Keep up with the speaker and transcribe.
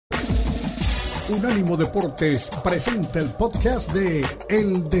Unánimo Deportes presenta el podcast de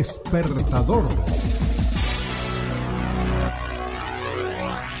El Despertador.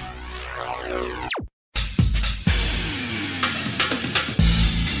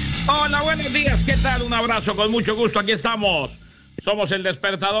 Hola, buenos días, ¿qué tal? Un abrazo, con mucho gusto, aquí estamos. Somos El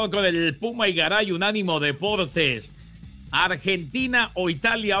Despertador con el Puma y Garay, Unánimo Deportes. Argentina o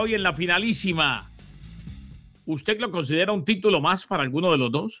Italia hoy en la finalísima. ¿Usted lo considera un título más para alguno de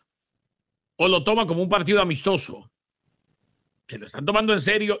los dos? ¿O lo toma como un partido amistoso? Se lo están tomando en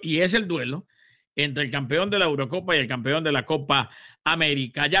serio y es el duelo entre el campeón de la Eurocopa y el campeón de la Copa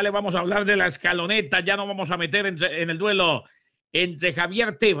América. Ya le vamos a hablar de la escaloneta, ya nos vamos a meter en el duelo entre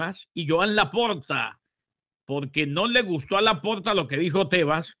Javier Tebas y Joan Laporta, porque no le gustó a Laporta lo que dijo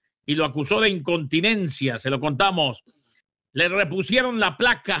Tebas y lo acusó de incontinencia, se lo contamos. Le repusieron la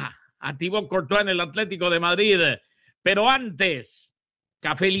placa a Thibaut Courtois en el Atlético de Madrid, pero antes,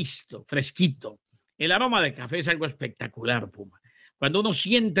 café listo, fresquito. El aroma de café es algo espectacular, Puma. Cuando uno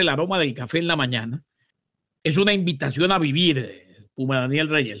siente el aroma del café en la mañana, es una invitación a vivir, Puma Daniel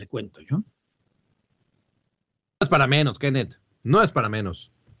Reyes, le cuento yo. No es para menos, Kenneth. No es para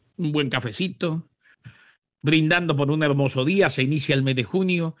menos. Un buen cafecito, brindando por un hermoso día. Se inicia el mes de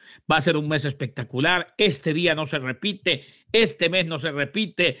junio. Va a ser un mes espectacular. Este día no se repite. Este mes no se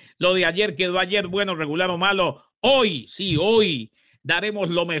repite. Lo de ayer quedó ayer, bueno, regular o malo. Hoy, sí, hoy daremos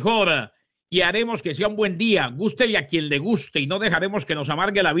lo mejor y haremos que sea un buen día. Gústele a quien le guste y no dejaremos que nos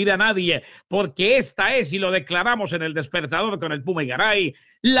amargue la vida a nadie, porque esta es, y lo declaramos en El Despertador con el Puma y Garay,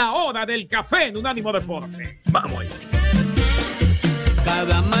 la hora del café en Unánimo Deporte. Vamos.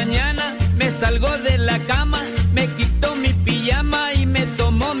 Cada mañana me salgo de la cama, me quito mi pijama y me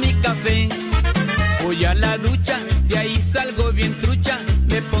tomo mi café. Voy a la ducha, de ahí salgo bien trucha,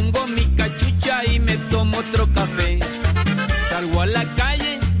 me pongo mi cachucha y me tomo otro café. Salgo a la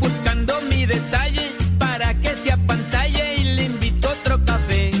calle buscando mi detalle para que se apantalle y le invito otro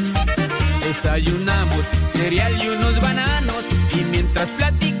café. Desayunamos cereal y unos bananos y mientras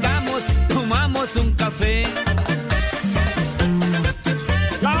platicamos tomamos un café.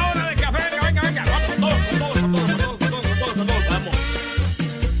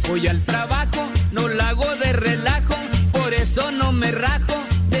 Voy al trabajo, no la hago de relajo, por eso no me rajo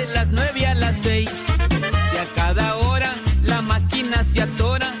de las 9 a las 6. Si a cada hora la máquina se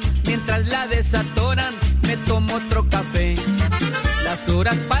atora, mientras la desatoran, me tomo otro café. Las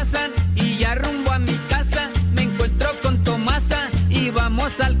horas pasan y ya rumbo a mi casa, me encuentro con Tomasa y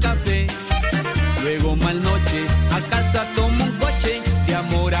vamos al café. Luego mal noche, a casa tomo un coche, de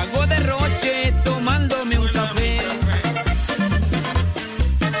amor hago derroche, tomándome un café.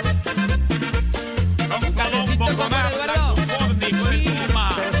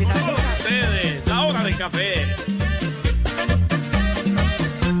 La hora del café.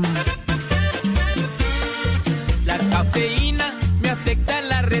 La cafeína me afecta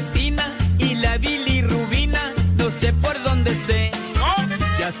la retina y la bilirrubina no sé por dónde esté.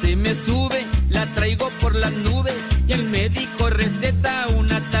 Ya se me sube, la traigo por las nubes y el médico receta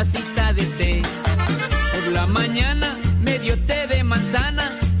una tacita de té. Por la mañana me dio té de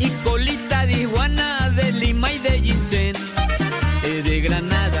manzana y colita de iguana, de lima y de ginseng. Té de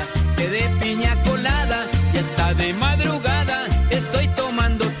granada, té de piña colada y hasta de madrugada estoy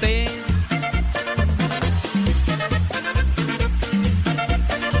tomando té.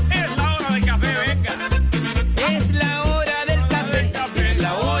 Es la hora del café, venga. Es la hora del café, es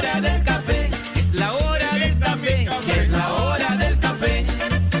la hora del café, es la hora del café, es la hora del café.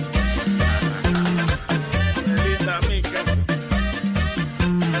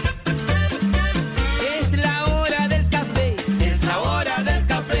 Es la hora del café, es la hora del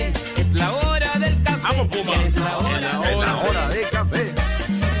café, es la hora del café. Vamos, Puma. Es la hora de café.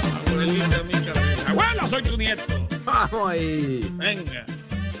 Abuela, soy tu nieto. Vamos ahí. Venga.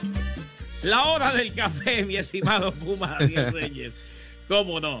 La hora del café, mi estimado Puma Daniel Reyes.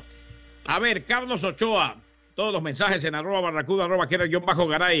 ¿Cómo no? A ver, Carlos Ochoa. Todos los mensajes en @barracuda,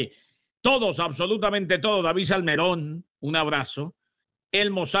 @Garay. Todos, absolutamente todos. David Salmerón, un abrazo.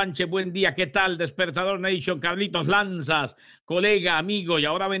 Elmo Sánchez, buen día, ¿qué tal? Despertador Nation, Carlitos Lanzas, colega, amigo, y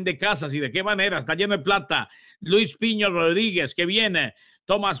ahora vende casas, ¿y de qué manera? Está lleno de plata. Luis Piño Rodríguez, que viene.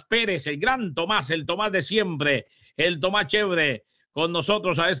 Tomás Pérez, el gran Tomás, el Tomás de siempre, el Tomás chévere, con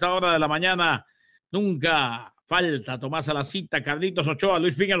nosotros a esta hora de la mañana. Nunca falta Tomás a la cita. Carlitos Ochoa,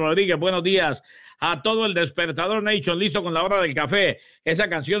 Luis Piño Rodríguez, buenos días a todo el Despertador Nation, listo con la hora del café. Esa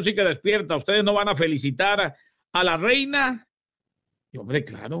canción sí que despierta. ¿Ustedes no van a felicitar a la reina? Y hombre,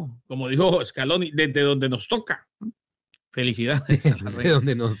 claro, como dijo Scaloni, desde donde nos toca. Felicidades. Desde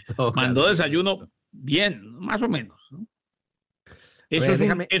donde nos toca. Mandó desayuno bien, más o menos, ¿no?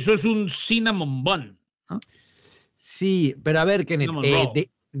 Eso es un cinnamon bun, ¿no? Sí, pero a ver, Kenneth,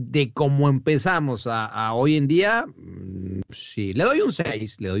 de cómo empezamos a hoy en día, sí, le doy un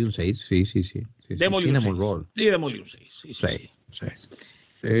 6, sí. Démosle un 6. Roll. Sí, démosle un 6. 6.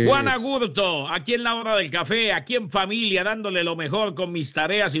 Juan Agurto, aquí en la hora del café, aquí en familia, dándole lo mejor con mis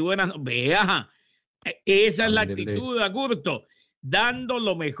tareas y buenas... Vea, esa es la actitud de Agurto, dando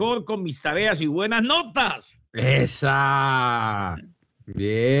lo mejor con mis tareas y buenas notas. Esa.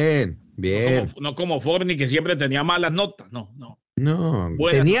 Bien. No como Forni, que siempre tenía malas notas, no.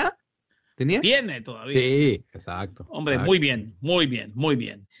 ¿Tenía? Tiene todavía. Sí, exacto. Hombre, exacto. muy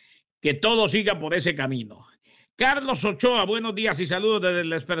bien. Que todo siga por ese camino. Carlos Ochoa, buenos días y saludos desde el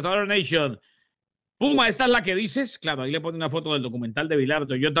Despertador Nation. Puma, ¿esta es la que dices? Claro, ahí le pone una foto del documental de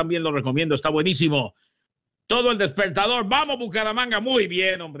Vilardo. Yo también lo recomiendo, está buenísimo. Todo el Despertador. Vamos, Bucaramanga. Muy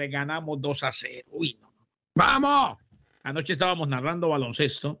bien, hombre, ganamos 2-0. Uy, no. ¡Vamos! Anoche estábamos narrando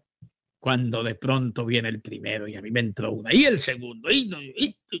baloncesto cuando de pronto viene el primero y a mí me entró una. Y el segundo. No me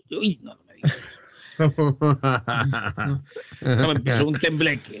digas. No, empezó un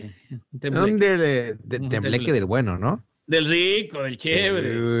tembleque. Tembleque del bueno, ¿no? Del rico, del chévere,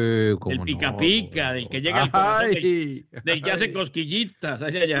 del pica pica, del que llega al corazón, del que hace cosquillitas.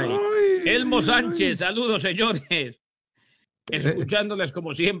 Ay. Elmo Sánchez, saludos, señores. Escuchándoles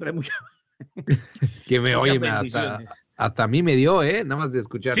como siempre. Que me oye, hasta a mí me dio, nada más de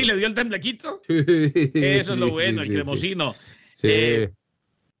escuchar. ¿Sí le dio el temblequito? Eso es lo bueno, el cremosino. Sí.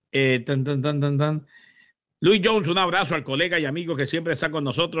 Luis Jones, un abrazo al colega y amigo que siempre está con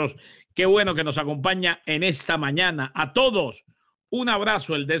nosotros. Qué bueno que nos acompaña en esta mañana. A todos, un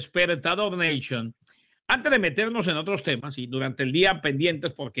abrazo, el Despertador Nation. Antes de meternos en otros temas y durante el día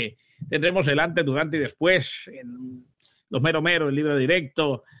pendientes, porque tendremos el antes, durante y después, en los mero, el libre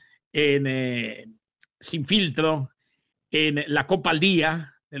directo, en Sin Filtro, en la Copa al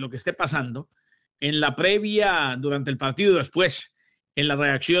Día, de lo que esté pasando, en la previa, durante el partido, después, en la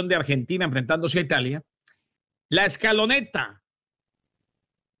reacción de Argentina enfrentándose a Italia. La escaloneta.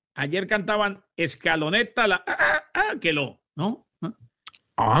 Ayer cantaban escaloneta, que lo, ¿no?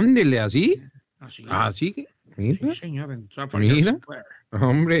 Ándele, ¿así? Así. Mira. Sí, señor, en Trafalgar Square.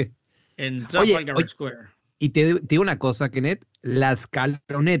 Hombre. En Trafalgar Square. Y te digo una cosa, Kenneth, la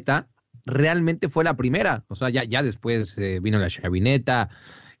escaloneta realmente fue la primera. O sea, ya después vino la chavineta,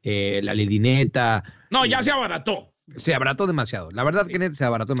 la lidineta. No, ya se abarató. Se abarató demasiado. La verdad, Kenneth, se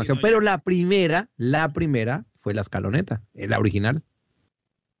abarató demasiado. Pero la primera fue la escaloneta, la original.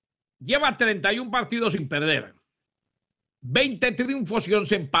 Lleva 31 partidos sin perder. 20 triunfos y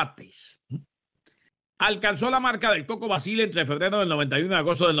 11 empates. Alcanzó la marca del Coco Basile entre febrero del 91 y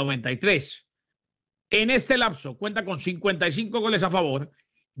agosto del 93. En este lapso cuenta con 55 goles a favor,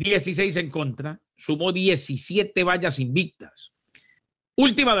 16 en contra. Sumó 17 vallas invictas.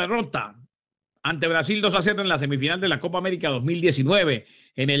 Última derrota ante Brasil 2-0 en la semifinal de la Copa América 2019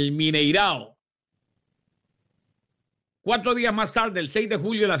 en el Mineirao. 4 días más tarde, el 6 de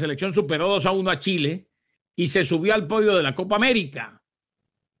julio, la selección superó 2-1 a Chile y se subió al podio de la Copa América.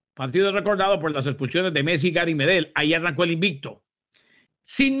 Partido recordado por las expulsiones de Messi y Gary Medel. Ahí arrancó el invicto.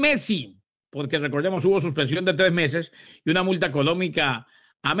 Sin Messi, porque recordemos hubo suspensión de 3 meses y una multa económica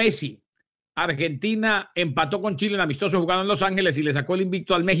a Messi. Argentina empató con Chile en amistoso jugando en Los Ángeles y le sacó el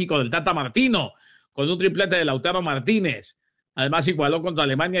invicto al México del Tata Martino con un triplete de Lautaro Martínez. Además igualó contra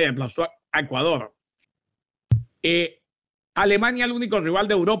Alemania y aplastó a Ecuador. Alemania, el único rival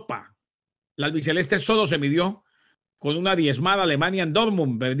de Europa. La albiceleste solo se midió con una diezmada Alemania en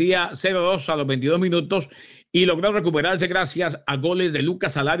Dortmund. Perdía 0-2 a los 22 minutos y logró recuperarse gracias a goles de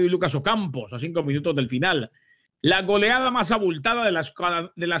Lucas Alario y Lucas Ocampos a 5 minutos del final. La goleada más abultada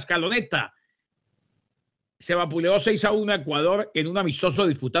de la escaloneta. Se vapuleó 6-1 a Ecuador en un amistoso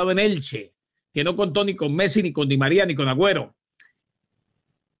disputado en Elche, que no contó ni con Messi, ni con Di María, ni con Agüero.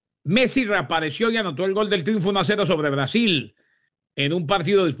 Messi reapareció y anotó el gol del triunfo 1-0 sobre Brasil en un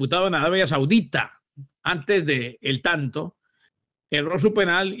partido disputado en Arabia Saudita. Antes del tanto, erró su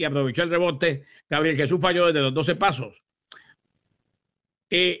penal y aprovechó el rebote. Gabriel Jesús falló desde los 12 pasos.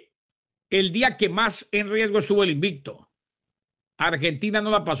 El día que más en riesgo estuvo el invicto. Argentina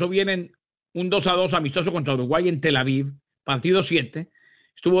no la pasó bien en un 2-2 amistoso contra Uruguay en Tel Aviv, partido 7.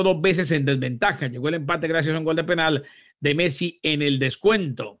 Estuvo 2 veces en desventaja. Llegó el empate gracias a un gol de penal de Messi en el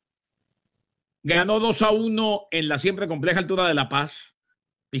descuento. Ganó 2-1 en la siempre compleja altura de La Paz.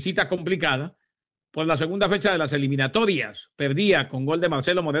 Visita complicada. Por la segunda fecha de las eliminatorias. Perdía con gol de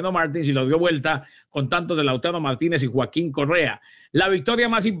Marcelo Moreno Martins y lo dio vuelta con tantos de Lautaro Martínez y Joaquín Correa. La victoria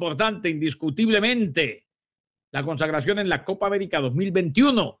más importante, indiscutiblemente, la consagración en la Copa América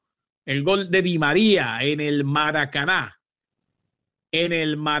 2021. El gol de Di María en el Maracaná. en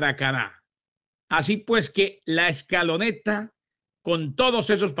el Maracaná. Así pues que la escaloneta, con todos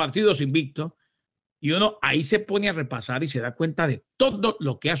esos partidos invictos, y uno ahí se pone a repasar y se da cuenta de todo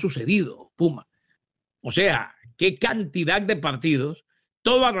lo que ha sucedido, Puma. O sea, qué cantidad de partidos.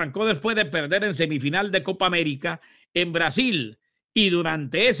 Todo arrancó después de perder en semifinal de Copa América en Brasil. Y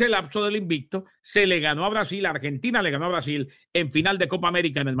durante ese lapso del invicto se le ganó a Brasil, Argentina le ganó a Brasil en final de Copa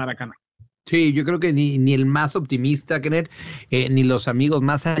América en el Maracaná. Sí, yo creo que ni el más optimista, Kenneth, ni los amigos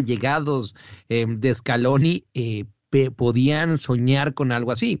más allegados de Scaloni podían soñar con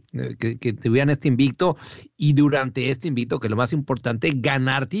algo así, que tuvieran este invicto y durante este invicto, que lo más importante,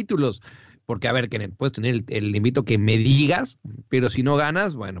 ganar títulos. Porque, a ver, Kenneth, puedes tener el invito que me digas, pero si no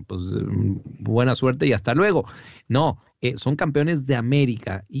ganas, bueno, pues buena suerte y hasta luego. No, son campeones de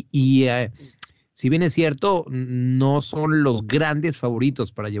América y si bien es cierto, no son los grandes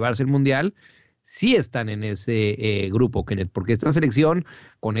favoritos para llevarse el Mundial, sí están en ese grupo, Kenneth, porque esta selección,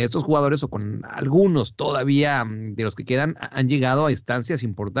 con estos jugadores o con algunos todavía de los que quedan, han llegado a instancias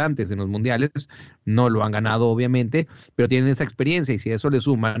importantes en los mundiales, no lo han ganado obviamente, pero tienen esa experiencia y si a eso le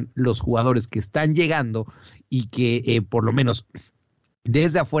suman los jugadores que están llegando y que por lo menos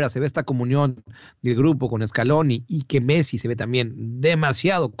desde afuera se ve esta comunión del grupo con Scaloni y que Messi se ve también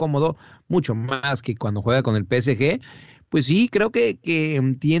demasiado cómodo, mucho más que cuando juega con el PSG. Pues sí, creo que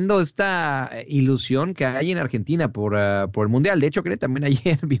entiendo esta ilusión que hay en Argentina por el Mundial. De hecho, creo que también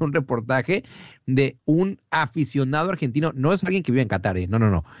ayer vi un reportaje de un aficionado argentino, no es alguien que vive en Qatar,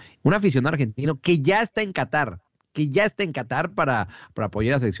 no, un aficionado argentino que ya está en Qatar, para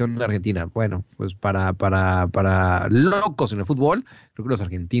apoyar a la selección de Argentina. Bueno, pues para locos en el fútbol, creo que los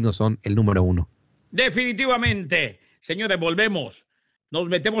argentinos son el número uno. Definitivamente. Señores, volvemos. Nos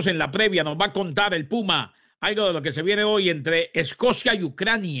metemos en la previa, nos va a contar el Puma algo de lo que se viene hoy entre Escocia y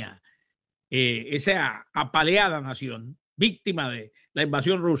Ucrania, esa apaleada nación, víctima de la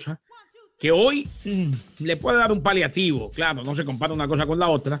invasión rusa, que hoy le puede dar un paliativo, claro, no se compara una cosa con la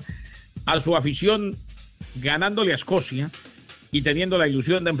otra, a su afición ganándole a Escocia y teniendo la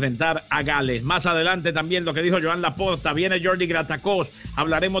ilusión de enfrentar a Gales. Más adelante también lo que dijo Joan Laporta, viene Jordi Gratacós,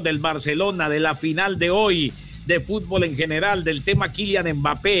 hablaremos del Barcelona, de la final de hoy, de fútbol en general, del tema Kylian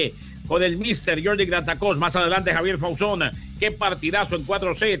Mbappé, con el mister Jordi Gratacós. Más adelante Javier Fausón, qué partidazo en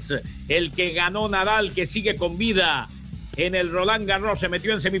 4 sets, el que ganó Nadal, que sigue con vida en el Roland Garros, se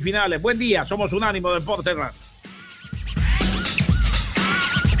metió en semifinales. Buen día, somos Unánimo Deportes Radio.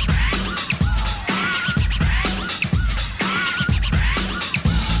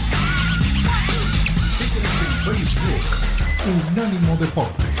 Síguenos en Facebook, Unánimo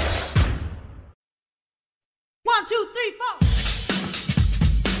Deportes. 1, 2, 3, 4.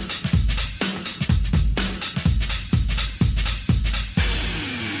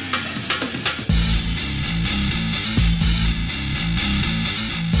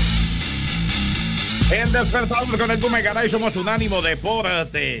 En Despertador con el Puma y Garay somos Unánimo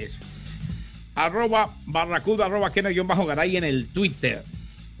Deportes. @Barracuda, @Kenneth_Garay en el Twitter.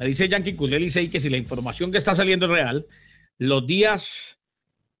 Me dice Yankee Culé que si la información que está saliendo es real, los días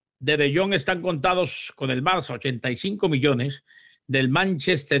de Jong están contados con el Barça, 85 millones del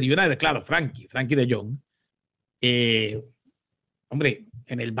Manchester United. Claro, Frankie de Jong. Hombre,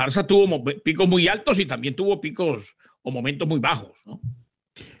 en el Barça tuvo picos muy altos y también tuvo picos o momentos muy bajos, ¿no?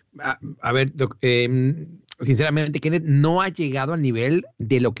 A ver, sinceramente, Kenneth no ha llegado al nivel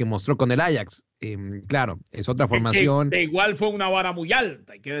de lo que mostró con el Ajax. Claro, es otra formación. Que igual fue una vara muy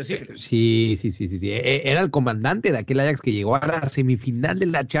alta, hay que decir. Sí. Era el comandante de aquel Ajax que llegó a la semifinal de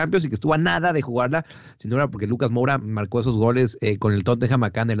la Champions y que estuvo a nada de jugarla, sin duda porque Lucas Moura marcó esos goles con el Tottenham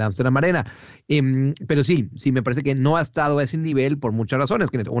acá en el Amsterdam Arena. Pero sí, me parece que no ha estado a ese nivel por muchas razones.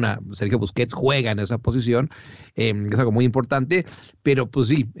 Sergio Busquets juega en esa posición, es algo muy importante, pero pues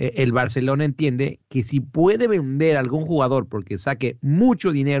sí, el Barcelona entiende que si puede vender a algún jugador porque saque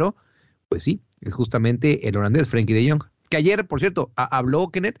mucho dinero, pues sí, es justamente el holandés Frenkie de Jong, que ayer, por cierto,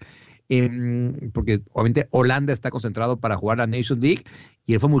 habló Kenneth, porque obviamente Holanda está concentrado para jugar la Nations League,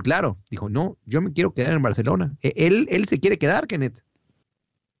 y él fue muy claro, dijo, no, yo me quiero quedar en Barcelona. Él se quiere quedar, Kenneth.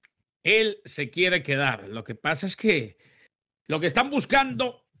 Él se quiere quedar. Lo que pasa es que lo que están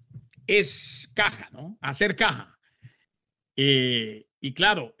buscando es caja, ¿no? Hacer caja. Y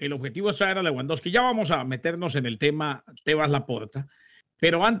claro, el objetivo es traer a Lewandowski. Ya vamos a meternos en el tema Tebas-Laporta.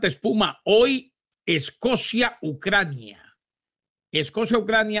 Pero antes, Puma, hoy Escocia-Ucrania.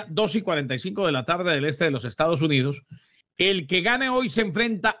 Escocia-Ucrania, 2:45 de la tarde del este de los Estados Unidos. El que gane hoy se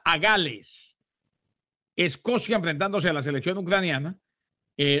enfrenta a Gales. Escocia enfrentándose a la selección ucraniana.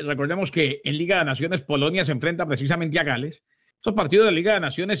 Recordemos que en Liga de Naciones Polonia se enfrenta precisamente a Gales. Estos partidos de Liga de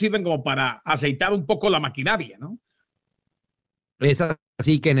Naciones sirven como para aceitar un poco la maquinaria, ¿no? Es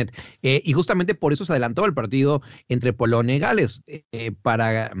así, Kenneth. Y justamente por eso se adelantó el partido entre Polonia y Gales,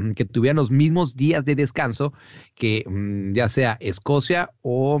 para que tuvieran los mismos días de descanso que ya sea Escocia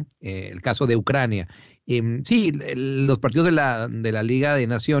o el caso de Ucrania. Sí, los partidos de la Liga de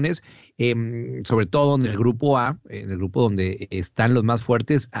Naciones, sobre todo en el grupo A, en el grupo donde están los más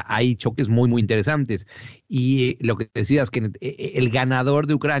fuertes, hay choques muy, muy interesantes. Y lo que decías, que el ganador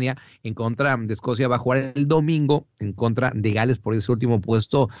de Ucrania en contra de Escocia va a jugar el domingo en contra de Gales por ese último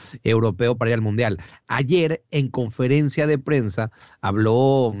puesto europeo para ir al Mundial. Ayer, en conferencia de prensa,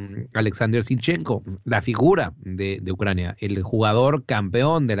 habló Alexander Zinchenko, la figura de Ucrania, el jugador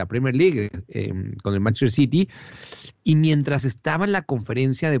campeón de la Premier League con el Manchester City, y mientras estaba en la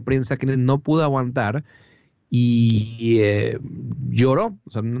conferencia de prensa, que no pudo aguantar y lloró,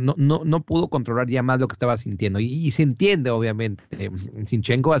 o sea, no pudo controlar ya más lo que estaba sintiendo, y se entiende, obviamente.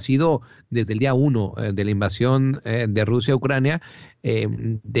 Zinchenko ha sido desde el día 1 de la invasión de Rusia a Ucrania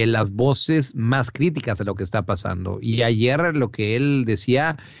de las voces más críticas de lo que está pasando, y ayer lo que él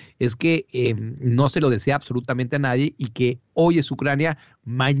decía es que no se lo desea absolutamente a nadie y que hoy es Ucrania,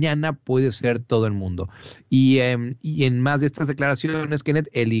 mañana puede ser todo el mundo. Y en más de estas declaraciones, Kenneth,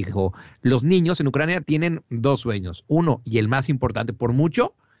 él dijo, los niños en Ucrania tienen 2 sueños. Uno, y el más importante por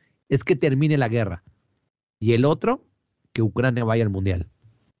mucho, es que termine la guerra. Y el otro, que Ucrania vaya al Mundial.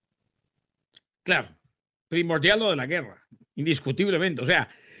 Claro, primordial lo de la guerra, indiscutiblemente. O sea,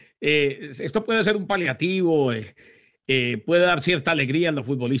 esto puede ser un paliativo, puede dar cierta alegría en lo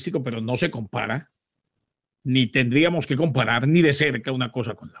futbolístico, pero no se compara, ni tendríamos que comparar ni de cerca una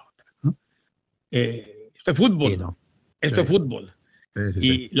cosa con la otra, ¿no? Esto es fútbol, Sí, no. esto es fútbol. Sí.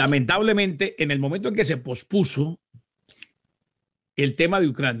 Y lamentablemente, en el momento en que se pospuso el tema de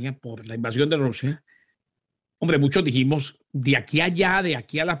Ucrania por la invasión de Rusia, hombre, muchos dijimos, de aquí a allá, de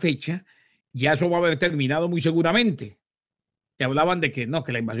aquí a la fecha, ya eso va a haber terminado muy seguramente. Se hablaban de que no,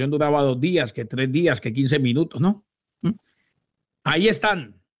 que la invasión duraba 2 días, que 3 días, que 15 minutos, ¿no? Ahí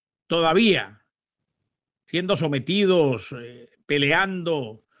están, todavía, siendo sometidos,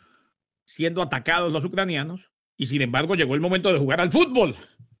 peleando, siendo atacados los ucranianos, y sin embargo llegó el momento de jugar al fútbol,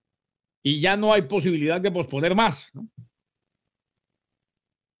 y ya no hay posibilidad de posponer más, ¿no?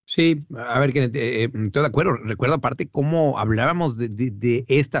 Sí, a ver, estoy de acuerdo. Recuerdo aparte cómo hablábamos de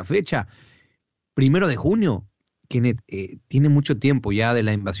esta fecha, 1 de junio, que tiene mucho tiempo ya de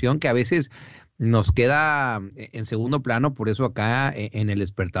la invasión, que a veces nos queda en segundo plano. Por eso acá en el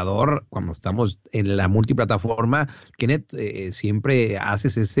Despertador, cuando estamos en la multiplataforma, Kenneth, siempre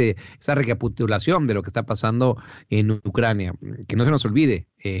haces esa recapitulación de lo que está pasando en Ucrania, que no se nos olvide.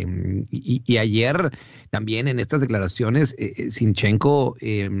 Y ayer también en estas declaraciones, Zinchenko,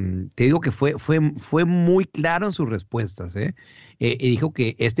 te digo que fue muy claro en sus respuestas, y dijo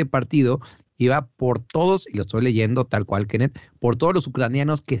que este partido iba por todos, y lo estoy leyendo tal cual, Kenneth, por todos los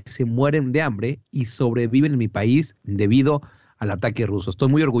ucranianos que se mueren de hambre y sobreviven en mi país debido al ataque ruso. Estoy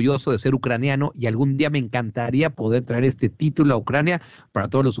muy orgulloso de ser ucraniano y algún día me encantaría poder traer este título a Ucrania para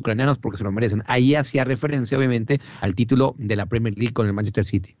todos los ucranianos porque se lo merecen. Ahí hacía referencia, obviamente, al título de la Premier League con el Manchester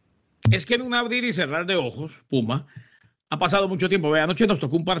City. Es que en un abrir y cerrar de ojos, Puma, ha pasado mucho tiempo. Ve, anoche nos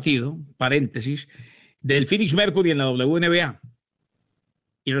tocó un partido, paréntesis, del Phoenix Mercury en la WNBA.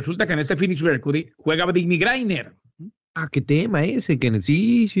 Y resulta que en este Phoenix Mercury juega Brittney Griner. Ah, qué tema ese, Kenneth.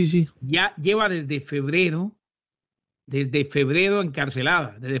 Sí. Ya lleva desde febrero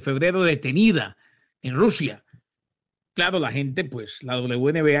encarcelada, desde febrero detenida en Rusia. Claro, la gente, pues, la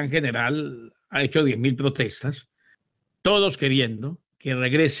WNBA en general ha hecho 10.000 protestas, todos queriendo que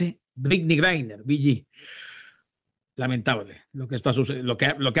regrese Brittney Griner, BG. Lamentable lo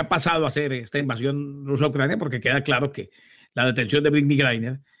que ha pasado a ser esta invasión rusa a Ucrania, porque queda claro que la detención de Brittney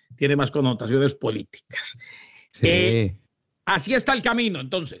Griner tiene más connotaciones políticas. Sí. Así está el camino,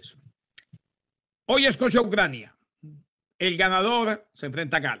 entonces. Hoy Escocia-Ucrania. El ganador se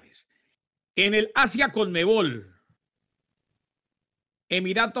enfrenta a Gales. En el Asia Conmebol,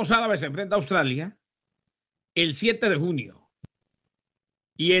 Emiratos Árabes se enfrenta a Australia el 7 de junio.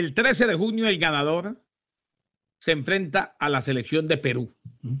 Y el 13 de junio el ganador se enfrenta a la selección de Perú.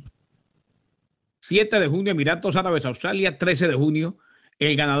 7 de junio, Emiratos Árabes, Australia. 13 de junio,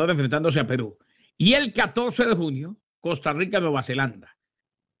 el ganador enfrentándose a Perú. Y el 14 de junio, Costa Rica, Nueva Zelanda.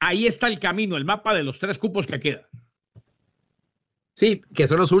 Ahí está el camino, el mapa de los 3 cupos que quedan. Sí, que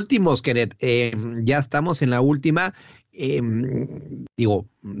son los últimos, Kenneth. Ya estamos en la última. Digo,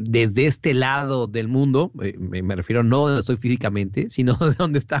 desde este lado del mundo, me refiero no donde estoy físicamente, sino de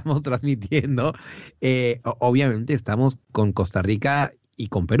donde estamos transmitiendo. Obviamente estamos con Costa Rica y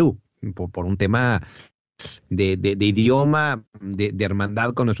con Perú, por un tema de idioma, de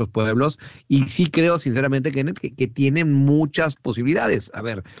hermandad con nuestros pueblos, y sí creo sinceramente que tienen muchas posibilidades. A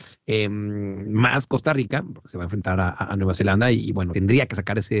ver, más Costa Rica, porque se va a enfrentar a Nueva Zelanda, y bueno, tendría que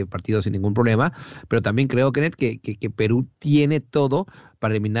sacar ese partido sin ningún problema, pero también creo, Kenneth, que Perú tiene todo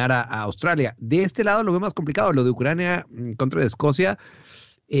para eliminar a Australia. De este lado lo veo más complicado, lo de Ucrania contra Escocia.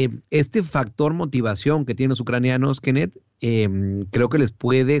 Este factor motivación que tienen los ucranianos, Kenneth, creo que les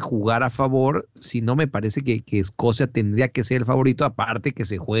puede jugar a favor. Si no, me parece que Escocia tendría que ser el favorito, aparte que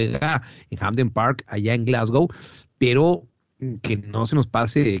se juega en Hampden Park, allá en Glasgow, pero que no se nos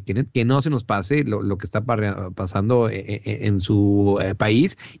pase, Kenneth, que no se nos pase lo que está pasando en su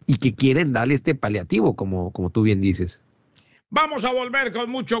país, y que quieren darle este paliativo, como tú bien dices. Vamos a volver con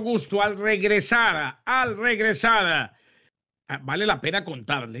mucho gusto al regresar. Vale la pena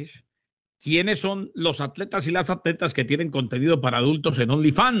contarles quiénes son los atletas y las atletas que tienen contenido para adultos en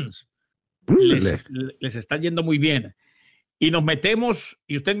OnlyFans. Les está yendo muy bien. Y nos metemos,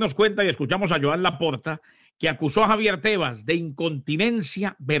 y usted nos cuenta, y escuchamos a Joan Laporta, que acusó a Javier Tebas de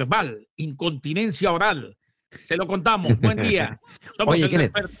incontinencia verbal, incontinencia oral. Se lo contamos. Buen día.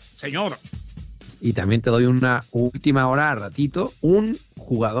 Oye, señor. Y también te doy una última hora, ratito. Un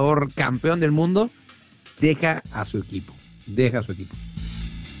jugador campeón del mundo deja a su equipo.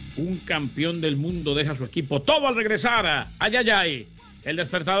 Un campeón del mundo deja su equipo. Todo al regresar. Ay. El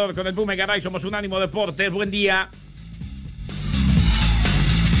despertador con el Puma y Garay. Somos Unánimo Deportes. Buen día.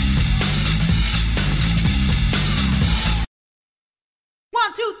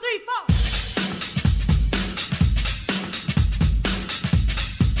 One, two, three, four.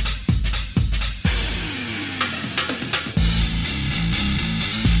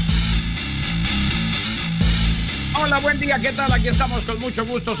 Hola, buen día, ¿qué tal? Aquí estamos con mucho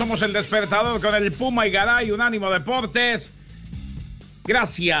gusto, somos el Despertador con el Puma y Garay, Unánimo Deportes.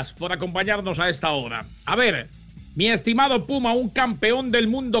 Gracias por acompañarnos a esta hora. A ver, mi estimado Puma, un campeón del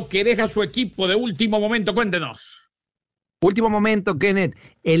mundo que deja su equipo de último momento, cuéntenos. Último momento, Kenneth.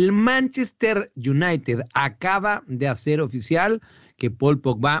 El Manchester United acaba de hacer oficial que Paul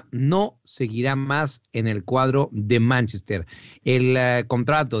Pogba no seguirá más en el cuadro de Manchester. El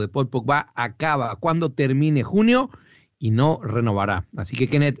contrato de Paul Pogba acaba cuando termine junio y no renovará. Así que,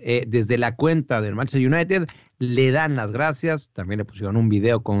 Kenneth, desde la cuenta del Manchester United le dan las gracias. También le pusieron un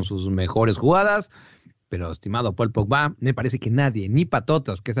video con sus mejores jugadas. Pero, estimado Paul Pogba, me parece que nadie, ni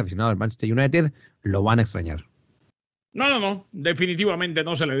Patotas, que es aficionado al Manchester United, lo van a extrañar. No, definitivamente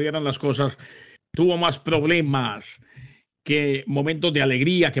no se le dieron las cosas. Tuvo más problemas que momentos de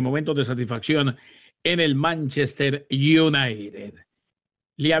alegría, que momentos de satisfacción en el Manchester United.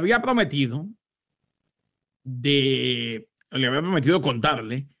 Le había prometido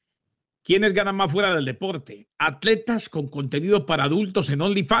contarle quiénes ganan más fuera del deporte. Atletas con contenido para adultos en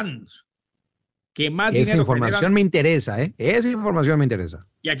OnlyFans. Que más Esa dinero información generan. me interesa, ¿eh? Esa información me interesa.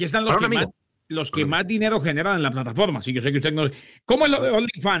 Y aquí están los que más dinero generan en la plataforma. Sí, yo sé que usted no. ¿Cómo es lo de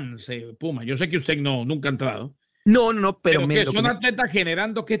OnlyFans, Puma? Yo sé que usted nunca ha entrado. No, pero son atletas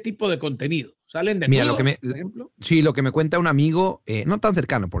generando qué tipo de contenido. ¿Salen de mira, todo, por ejemplo? Sí, lo que me cuenta un amigo, no tan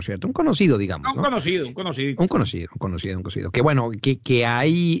cercano, por cierto, un conocido, digamos. Un conocido. Que bueno, que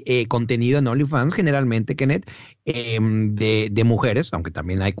hay contenido en OnlyFans generalmente, Kenneth, de mujeres, aunque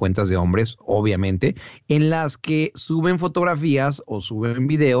también hay cuentas de hombres, obviamente, en las que suben fotografías o suben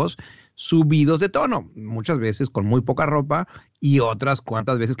videos subidos de tono, muchas veces con muy poca ropa y otras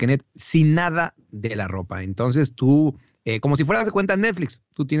cuantas veces, Kenneth, sin nada de la ropa. Entonces tú, como si fueras de cuenta en Netflix,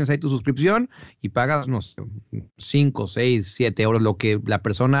 tú tienes ahí tu suscripción y pagas, no sé, 5, 6, 7 euros, lo que la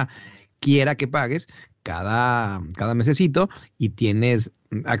persona quiera que pagues cada mesecito, y tienes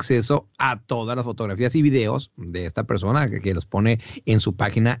acceso a todas las fotografías y videos de esta persona que los pone en su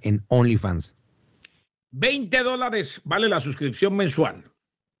página en OnlyFans. $20 vale la suscripción mensual.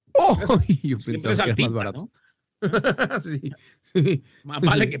 Yo pensaba que era más barato. ¿No? Sí. Más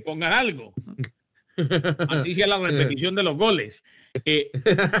vale que pongan algo. Así sea la repetición de los goles.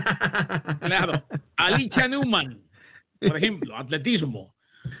 Claro. Alicia Newman, por ejemplo, atletismo,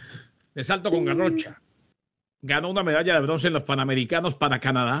 de salto con garrocha. Ganó una medalla de bronce en los Panamericanos para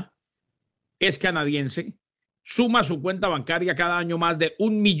Canadá. Es canadiense. Suma a su cuenta bancaria cada año más de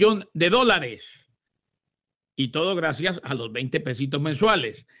 $1 millón. Y todo gracias a los 20 pesitos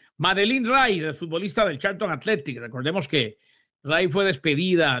mensuales. Madeleine Ray, futbolista del Charlton Athletic. Recordemos que Ray fue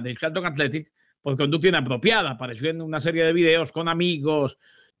despedida del Charlton Athletic por conducta inapropiada. Apareció en una serie de videos con amigos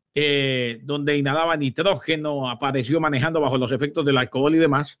donde inhalaba nitrógeno. Apareció manejando bajo los efectos del alcohol y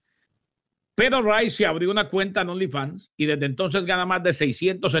demás. Pero Ray se abrió una cuenta en OnlyFans y desde entonces gana más de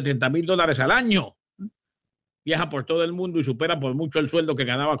 $670,000 al año. Viaja por todo el mundo y supera por mucho el sueldo que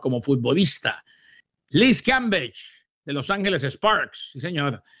ganaba como futbolista. Liz Cambridge, de Los Ángeles Sparks, sí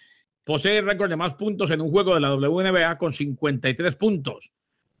señor, posee el récord de más puntos en un juego de la WNBA con 53 puntos.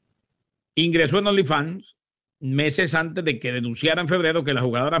 Ingresó en OnlyFans meses antes de que denunciara en febrero que las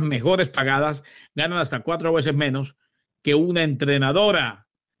jugadoras mejores pagadas ganan hasta 4 veces menos que una entrenadora.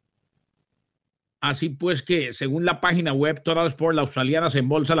 Así pues que, según la página web Total Sport, la australiana se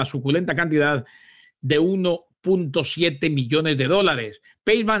embolsa la suculenta cantidad de $1.7 millones.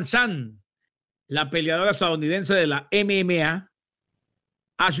 Paige Van Zandt, la peleadora estadounidense de la MMA,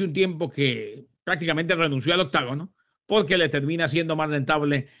 hace un tiempo que prácticamente renunció al octágono porque le termina siendo más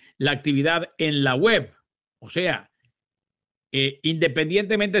rentable la actividad en la web. O sea,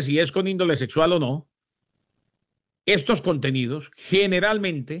 independientemente si es con índole sexual o no, estos contenidos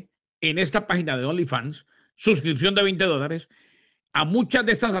generalmente en esta página de OnlyFans, suscripción de $20, a muchas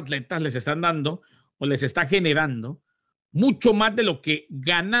de estas atletas les están dando o les está generando mucho más de lo que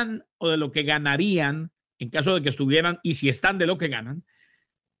ganan o de lo que ganarían en caso de que estuvieran, y si están de lo que ganan,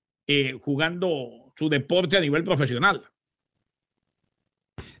 jugando su deporte a nivel profesional.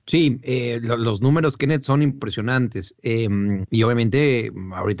 Sí, los números, Kenneth, son impresionantes. Y obviamente,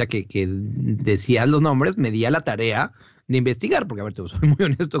 ahorita que decías los nombres, me di a la tarea de investigar, porque a ver, te soy muy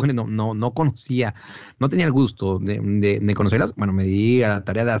honesto, no conocía, no tenía el gusto de conocerlas. Bueno, me di a la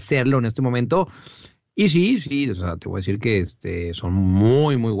tarea de hacerlo en este momento. Y sí, o sea, te voy a decir que son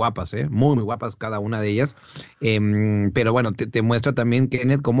muy, muy guapas, muy, muy guapas cada una de ellas. Pero bueno, te muestra también,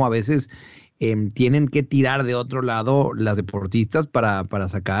 Kenneth, cómo a veces tienen que tirar de otro lado las deportistas para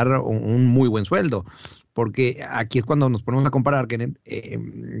sacar un muy buen sueldo. Porque aquí es cuando nos ponemos a comparar, Kenneth,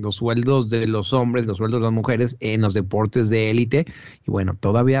 los sueldos de los hombres, los sueldos de las mujeres en los deportes de élite. Y bueno,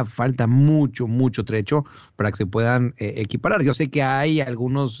 todavía falta mucho, mucho trecho para que se puedan equiparar. Yo sé que hay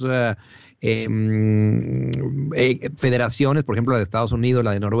algunos federaciones, por ejemplo la de Estados Unidos,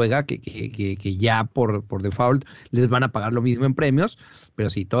 la de Noruega, que ya por default les van a pagar lo mismo en premios, pero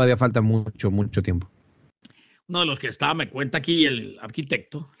sí, todavía falta mucho, mucho tiempo. Uno de los que está, me cuenta aquí el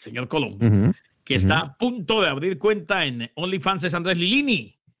arquitecto, el señor Colombo, que está a punto de abrir cuenta en OnlyFans, es Andrés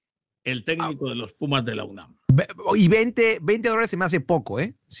Lilini, el técnico de los Pumas de la UNAM. Y $20 se me hace poco,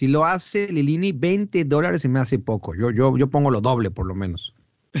 ¿eh? Si lo hace Lilini, $20 se me hace poco. Yo pongo lo doble, por lo menos.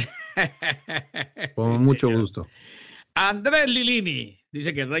 Con mucho gusto. Andrés Lilini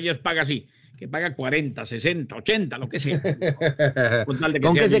dice que Reyes paga así, que paga 40, 60, 80, lo que sea.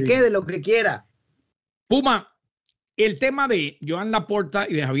 Con que se quede lo que quiera. Puma, el tema de Joan Laporta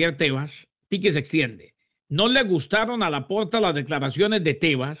y de Javier Tebas, pique se extiende. No le gustaron a Laporta las declaraciones de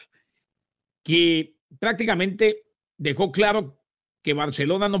Tebas, que prácticamente dejó claro que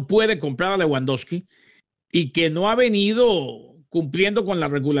Barcelona no puede comprar a Lewandowski y que no ha venido cumpliendo con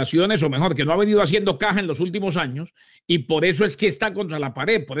las regulaciones, o mejor, que no ha venido haciendo caja en los últimos años, y por eso es que está contra la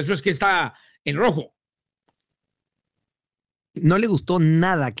pared, por eso es que está en rojo. No le gustó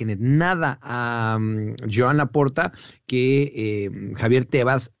nada, Kenneth, nada a Joan Laporta que Javier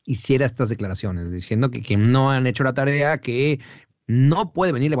Tebas hiciera estas declaraciones, diciendo que no han hecho la tarea, que no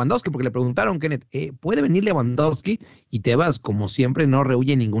puede venir Lewandowski, porque le preguntaron, Kenneth, ¿puede venir Lewandowski? Y Tebas, como siempre, no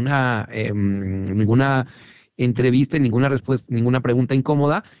rehuye ninguna entrevista, ninguna respuesta, ninguna pregunta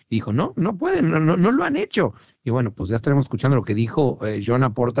incómoda, y dijo, no pueden, no lo han hecho. Y bueno, pues ya estaremos escuchando lo que dijo Joan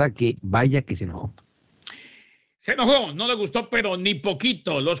Laporta, que vaya que se enojó. Se enojó, no le gustó, pero ni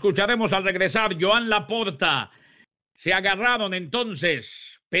poquito. Lo escucharemos al regresar. Joan Laporta. Se agarraron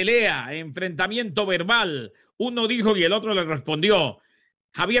entonces, pelea, enfrentamiento verbal. Uno dijo y el otro le respondió.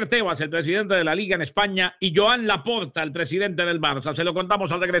 Javier Tebas, el presidente de la Liga en España, y Joan Laporta, el presidente del Barça. Se lo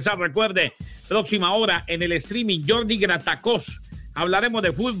contamos al regresar. Recuerde, próxima hora en el streaming, Jordi Gratacós. Hablaremos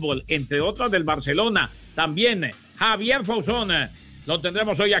de fútbol, entre otros del Barcelona. También Javier Fausón. Lo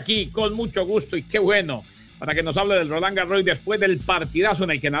tendremos hoy aquí con mucho gusto y qué bueno para que nos hable del Roland Garros después del partidazo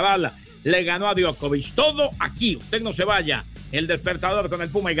en el que Nadal le ganó a Djokovic. Todo aquí. Usted no se vaya. El Despertador con el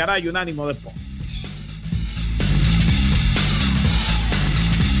Puma y Garay, Unánimo Deportes.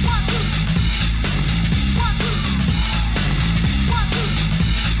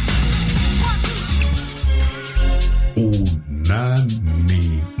 Unánimo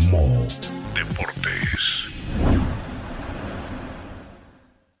Deportes.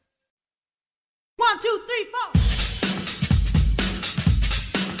 1, 2, 3, 4.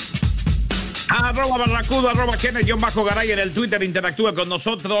 Arroba Barracudo, arroba Kenneth-Garay en el Twitter. Interactúa con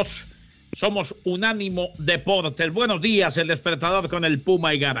nosotros. Somos Unánimo Deportes. Buenos días, el Despertador con el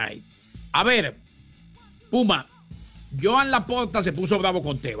Puma y Garay. A ver, Puma, Joan Laporta se puso bravo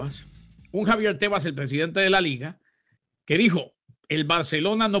con Tebas. Un Javier Tebas, el presidente de la Liga, que dijo, el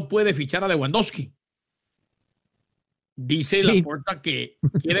Barcelona no puede fichar a Lewandowski. Dice Laporta que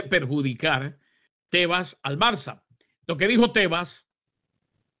quiere perjudicar Tebas al Barça. Lo que dijo Tebas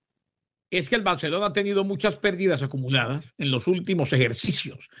es que el Barcelona ha tenido muchas pérdidas acumuladas en los últimos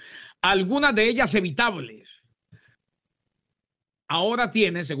ejercicios, algunas de ellas evitables. Ahora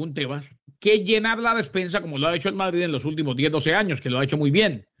tiene, según Tebas, que llenar la despensa como lo ha hecho el Madrid en los últimos 10, 12 años, que lo ha hecho muy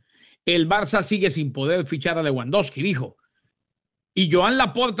bien. El Barça sigue sin poder fichar a Lewandowski, dijo. Y Joan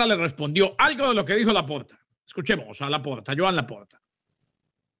Laporta le respondió algo de lo que dijo Laporta. Escuchemos a Laporta, Joan Laporta.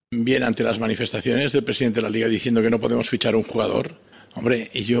 Bien, ante las manifestaciones del presidente de la Liga diciendo que no podemos fichar un jugador, hombre,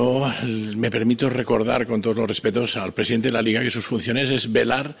 yo me permito recordar con todos los respetos al presidente de la Liga que sus funciones es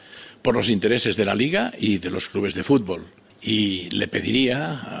velar por los intereses de la Liga y de los clubes de fútbol. Y le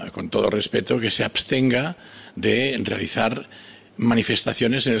pediría, con todo respeto, que se abstenga de realizar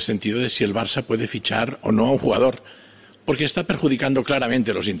manifestaciones en el sentido de si el Barça puede fichar o no a un jugador, porque está perjudicando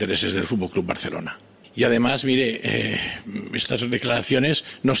claramente los intereses del Fútbol Club Barcelona. Y además, mire, estas declaraciones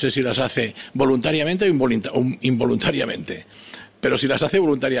no sé si las hace voluntariamente o involuntariamente, pero si las hace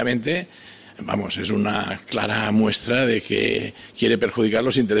voluntariamente, vamos, es una clara muestra de que quiere perjudicar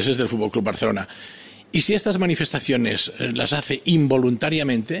los intereses del Fútbol Club Barcelona. Y si estas manifestaciones las hace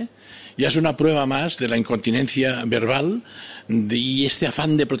involuntariamente, ya es una prueba más de la incontinencia verbal y este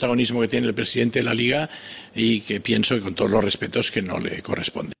afán de protagonismo que tiene el presidente de la Liga y que pienso, con todos los respetos, que no le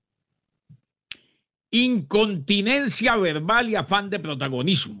corresponde. Incontinencia verbal y afán de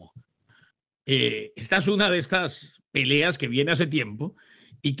protagonismo. Esta es una de estas peleas que viene hace tiempo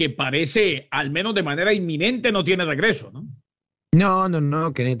y que parece, al menos de manera inminente, no tiene regreso, ¿no?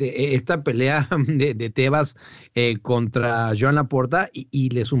 No, Kenneth, esta pelea de Tebas contra Joan Laporta y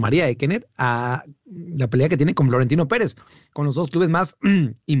le sumaría, Kenneth, a la pelea que tiene con Florentino Pérez, con los dos clubes más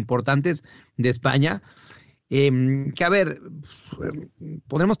importantes de España. Que a ver,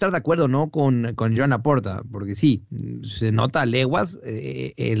 podremos estar de acuerdo, ¿no? Con Joan Laporta, porque sí, se nota a leguas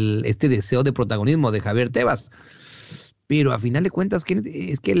este deseo de protagonismo de Javier Tebas. Pero a final de cuentas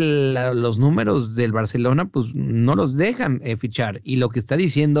es que los números del Barcelona pues no los dejan fichar. Y lo que está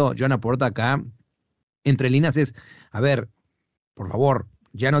diciendo Joan Laporta acá, entre líneas, es, a ver, por favor,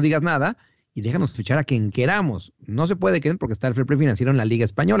 ya no digas nada y déjanos fichar a quien queramos. No se puede, porque está el fair play financiero en la Liga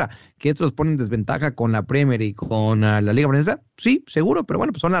Española. ¿Que esto los pone en desventaja con la Premier y con la Liga Francesa? Sí, seguro, pero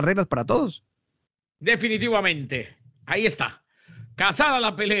bueno, pues son las reglas para todos. Definitivamente, ahí está. Casada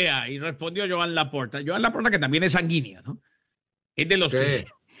la pelea, y respondió Joan Laporta. Joan Laporta, que también es sanguíneo, ¿no? Es de los que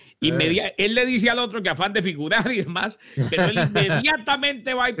él le dice al otro que afán de figurar y demás, pero él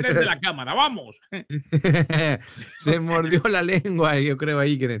inmediatamente va y prende la cámara. ¡Vamos! Se mordió la lengua, yo creo,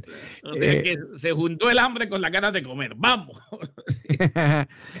 ahí, Kenneth. O sea, que se juntó el hambre con las ganas de comer. ¡Vamos!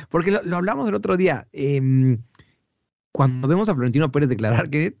 Porque lo hablamos el otro día. Cuando vemos a Florentino Pérez declarar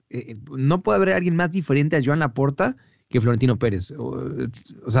que no puede haber alguien más diferente a Joan Laporta que Florentino Pérez. O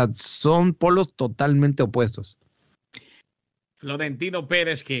sea, son polos totalmente opuestos. Florentino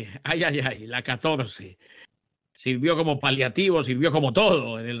Pérez, que, la 14, sirvió como paliativo, sirvió como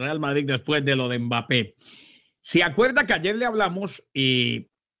todo en el Real Madrid después de lo de Mbappé. ¿Se acuerda que ayer le hablamos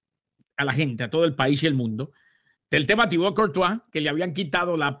a la gente, a todo el país y el mundo, del tema Thibaut Courtois, que le habían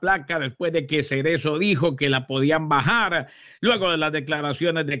quitado la placa después de que Cerezo dijo que la podían bajar, luego de las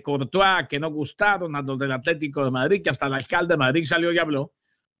declaraciones de Courtois que no gustaron a los del Atlético de Madrid, que hasta el alcalde de Madrid salió y habló?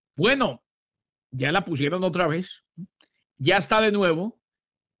 Bueno, ya la pusieron otra vez, ya está de nuevo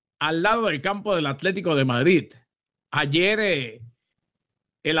al lado del campo del Atlético de Madrid. Ayer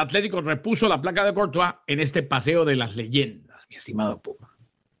el Atlético repuso la placa de Courtois en este paseo de las leyendas, mi estimado Puma.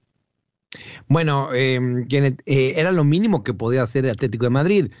 Bueno, era lo mínimo que podía hacer el Atlético de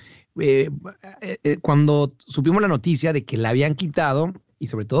Madrid. Cuando supimos la noticia de que la habían quitado, y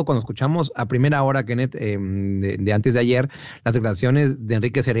sobre todo cuando escuchamos a primera hora, Kenneth, de antes de ayer, las declaraciones de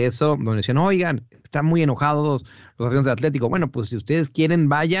Enrique Cerezo, donde decían, oigan, están muy enojados los aficionados del Atlético. Bueno, pues si ustedes quieren,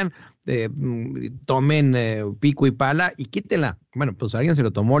 vayan, tomen pico y pala y quítenla. Bueno, pues alguien se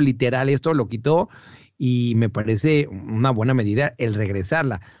lo tomó literal esto, lo quitó, y me parece una buena medida el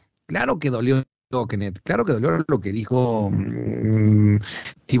regresarla. Claro que dolió, Kenneth, claro que dolió lo que dijo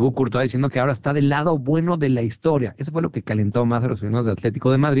Thibaut Courtois, diciendo que ahora está del lado bueno de la historia. Eso fue lo que calentó más a los aficionados del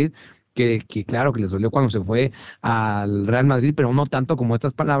Atlético de Madrid, que claro que les dolió cuando se fue al Real Madrid, pero no tanto como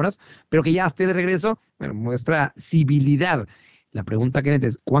estas palabras, pero que ya esté de regreso, bueno, muestra civilidad. La pregunta, Kenneth,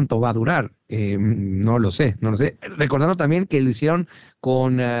 es ¿cuánto va a durar? No lo sé. Recordando también que lo hicieron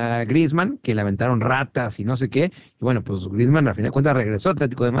con Griezmann, que le aventaron ratas y no sé qué. Y bueno, pues Griezmann al final de cuentas regresó al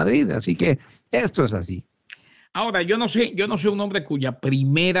Atlético de Madrid, así que esto es así. Ahora, yo no sé un hombre cuya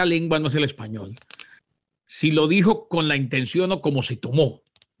primera lengua no es el español, si lo dijo con la intención o como se tomó,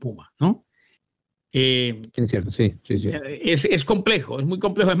 Puma, ¿no? Es cierto, sí. Es complejo, es muy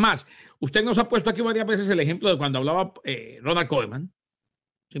complejo. Es más, usted nos ha puesto aquí varias veces el ejemplo de cuando hablaba Ronald Koeman,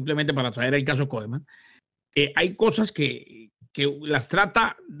 simplemente para traer el caso Koeman. Hay cosas que las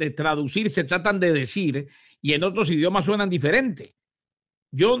trata de traducir, se tratan de decir, y en otros idiomas suenan diferente.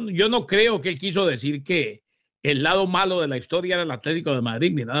 Yo no creo que él quiso decir que el lado malo de la historia era el Atlético de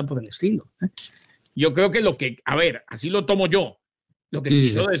Madrid, ni nada por el estilo. Yo creo que así lo tomo yo. Lo que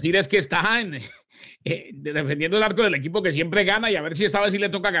quiso decir es que está defendiendo el arco del equipo que siempre gana y a ver si esta vez sí le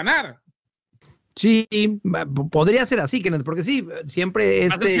toca ganar. Sí, podría ser así, Kenneth, porque sí, siempre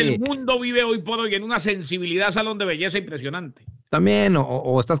el mundo vive hoy por hoy en una sensibilidad salón de belleza impresionante. También,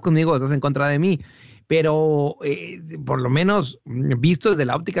 o estás conmigo o estás en contra de mí, pero por lo menos visto desde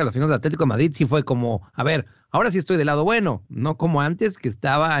la óptica de los finales del Atlético de Madrid, sí fue como, a ver, ahora sí estoy del lado bueno, no como antes que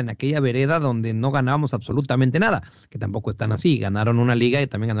estaba en aquella vereda donde no ganábamos absolutamente nada, que tampoco están así, ganaron una liga y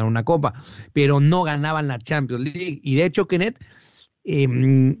también ganaron una copa, pero no ganaban la Champions League, y de hecho, Kenneth,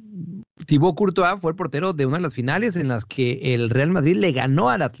 Thibaut Courtois fue el portero de una de las finales en las que el Real Madrid le ganó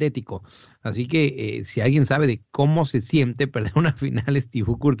al Atlético. Así que si alguien sabe de cómo se siente perder una final es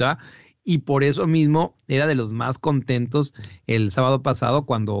Thibaut Courtois, y por eso mismo era de los más contentos el sábado pasado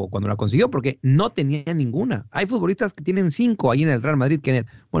cuando la consiguió, porque no tenía ninguna. Hay futbolistas que tienen 5 ahí en el Real Madrid, que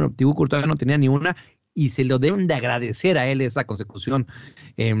bueno, Thibaut Courtois no tenía ni una, y se lo deben de agradecer a él esa consecución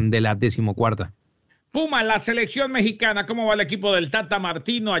de la 14ª. Puma, la selección mexicana, ¿cómo va el equipo del Tata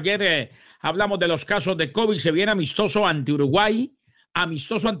Martino? Ayer hablamos de los casos de COVID, se viene amistoso ante Uruguay,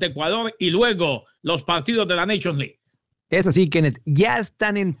 amistoso ante Ecuador y luego los partidos de la Nations League. Es así, Kenneth. Ya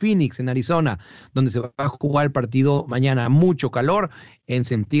están en Phoenix, en Arizona, donde se va a jugar el partido mañana. Mucho calor en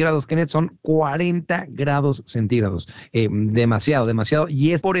centígrados, Kenneth. Son 40 grados centígrados. Demasiado.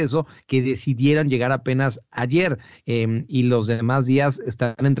 Y es por eso que decidieron llegar apenas ayer. Y los demás días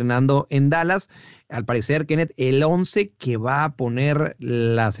están entrenando en Dallas. Al parecer, Kenneth, el 11 que va a poner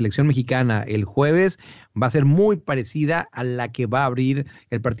la selección mexicana el jueves va a ser muy parecida a la que va a abrir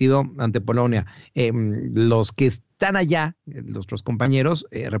el partido ante Polonia. Los que están allá, nuestros compañeros,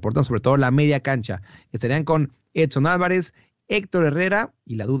 reportan sobre todo la media cancha. Estarían con Edson Álvarez, Héctor Herrera,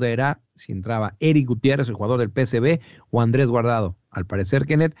 y la duda era si entraba Eric Gutiérrez, el jugador del PSV, o Andrés Guardado. Al parecer,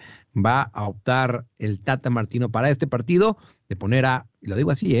 Kenneth, va a optar el Tata Martino para este partido de poner y lo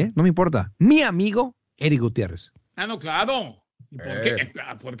digo así, no me importa, mi amigo Eric Gutiérrez. No, claro.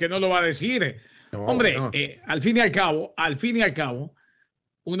 ¿Por qué no lo va a decir? No, hombre, no. Al fin y al cabo,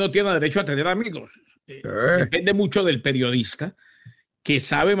 uno tiene derecho a tener amigos. Depende mucho del periodista que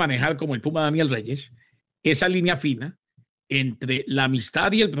sabe manejar, como el Puma Daniel Reyes, esa línea fina entre la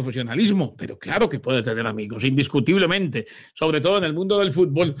amistad y el profesionalismo, pero claro que puede tener amigos, indiscutiblemente, sobre todo en el mundo del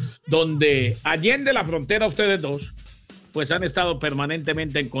fútbol, donde allende la frontera ustedes dos, pues han estado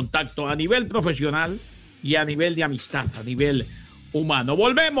permanentemente en contacto a nivel profesional y a nivel de amistad, a nivel humano.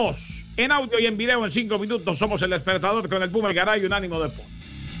 Volvemos en audio y en video en 5 minutos. Somos el Despertador con el Puma y Garay, Unánimo Deportes.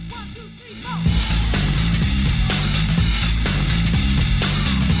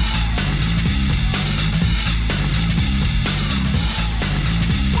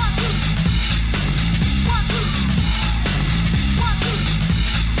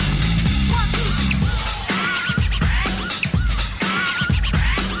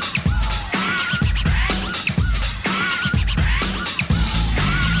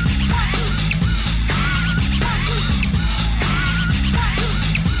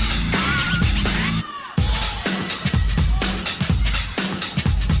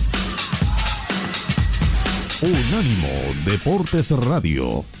 Unánimo Deportes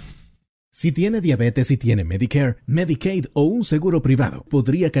Radio. Si tiene diabetes y tiene Medicare, Medicaid o un seguro privado,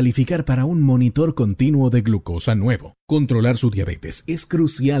 podría calificar para un monitor continuo de glucosa nuevo. Controlar su diabetes es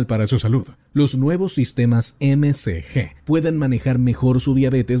crucial para su salud. Los nuevos sistemas MCG pueden manejar mejor su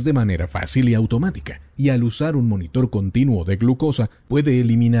diabetes de manera fácil y automática. Y al usar un monitor continuo de glucosa, puede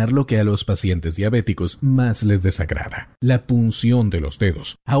eliminar lo que a los pacientes diabéticos más les desagrada: la punción de los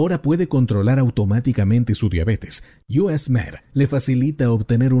dedos. Ahora puede controlar automáticamente su diabetes. US Med le facilita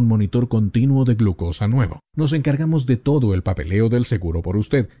obtener un monitor continuo de glucosa nuevo. Nos encargamos de todo el papeleo del seguro por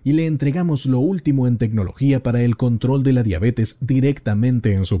usted y le entregamos lo último en tecnología para el control de la diabetes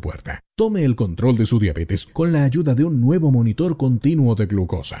directamente en su puerta. Tome el control de su diabetes con la ayuda de un nuevo monitor continuo de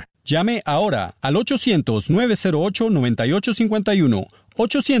glucosa. Llame ahora al 800-908-9851.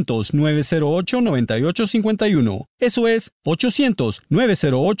 800-908-9851. Eso es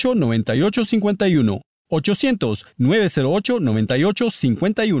 800-908-9851.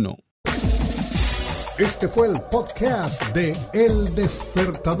 800-908-9851. Este fue el podcast de El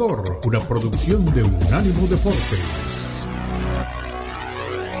Despertador, una producción de Unánimo Deportes.